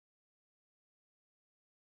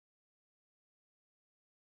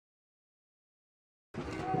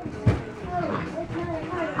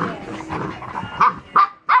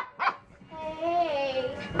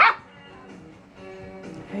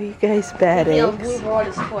you guys bad eggs?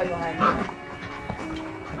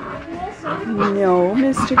 No,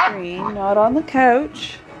 Mr. Green, not on the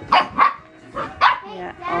couch.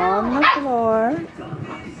 Yeah, on the floor.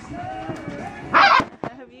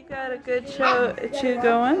 Have you got a good chew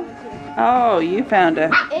going? Oh, you found a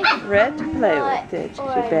red to play with, did you,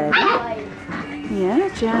 Betty? Yeah,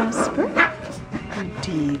 Jasper.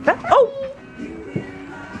 Diva. Oh!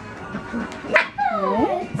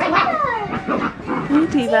 Hey,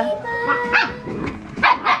 Diva.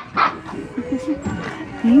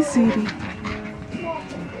 Hey, sweetie.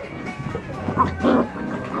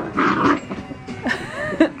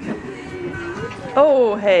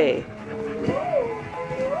 Oh, hey.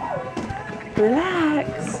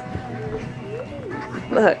 Relax.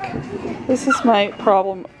 Look, this is my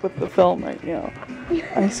problem with the film right now.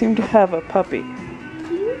 I seem to have a puppy.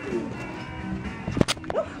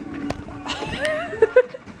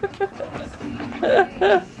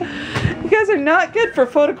 You guys are not good for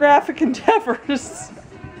photographic endeavors.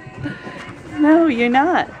 No, you're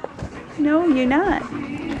not. No, you're not.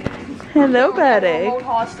 Hello, bad egg. Hold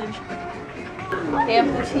hostage. They have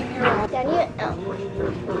 14-year-old.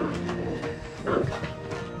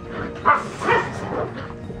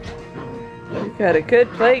 We've got a good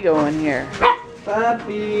play going here.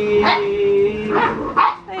 Puppy.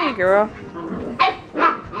 Hey, girl.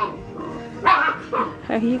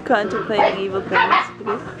 Are you contemplating evil things,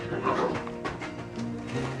 please?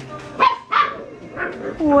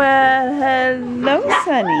 Well, hello,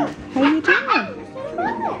 Sunny. How you doing?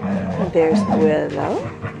 There's Willow.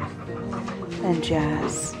 And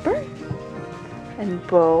Jasper. And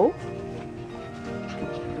Bo.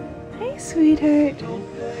 Hey, sweetheart.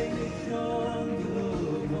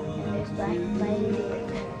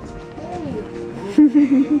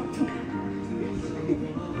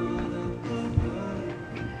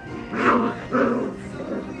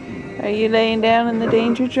 Are you laying down in the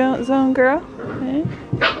danger zone, girl? Hey,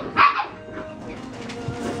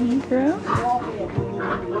 girl?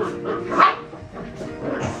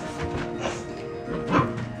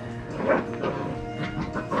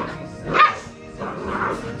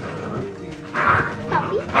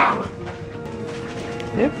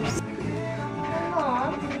 Oops.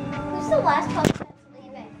 Mom, who's the last puppy that's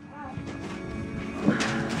leaving?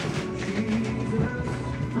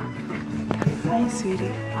 Hi,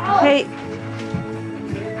 sweetie. Hey.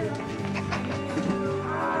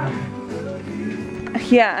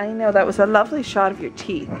 Yeah, I know. That was a lovely shot of your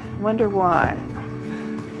teeth. Wonder why.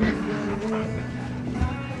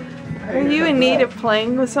 Are you in need of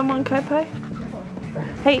playing with someone, Kai Pai?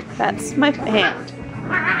 Hey, that's my hand.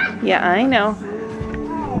 Yeah, I know.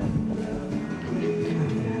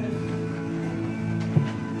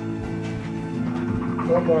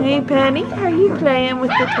 Hey, Penny, are you playing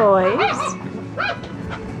with the toys?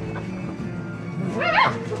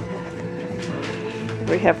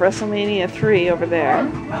 We have WrestleMania 3 over there.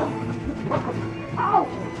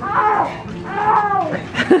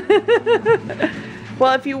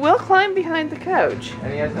 Well, if you will climb behind the couch.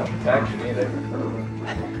 And he has no protection either.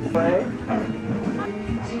 Hey,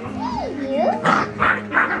 you?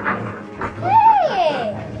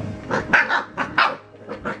 Hey!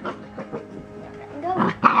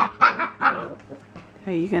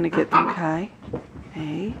 Are you gonna get them, Kai?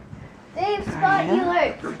 Hey? Dave, spot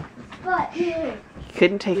healer! Spot healer! You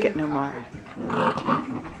couldn't take it no more.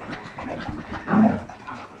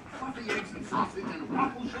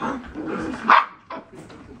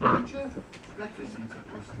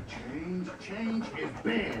 Change is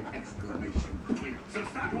bad! Exclamation point. So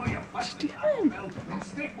stop while you're fussing. And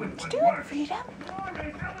stick with What you doing, Freedom?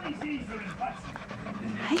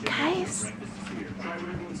 Hi, guys.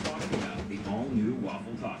 The all-new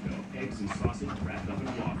waffle taco. Eggs and sausage wrapped up in a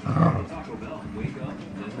waffle. Taco Bell. Wake up,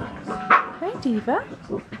 live lost. Hi, Diva.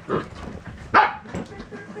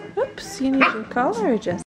 Oops, you need your collar adjusted.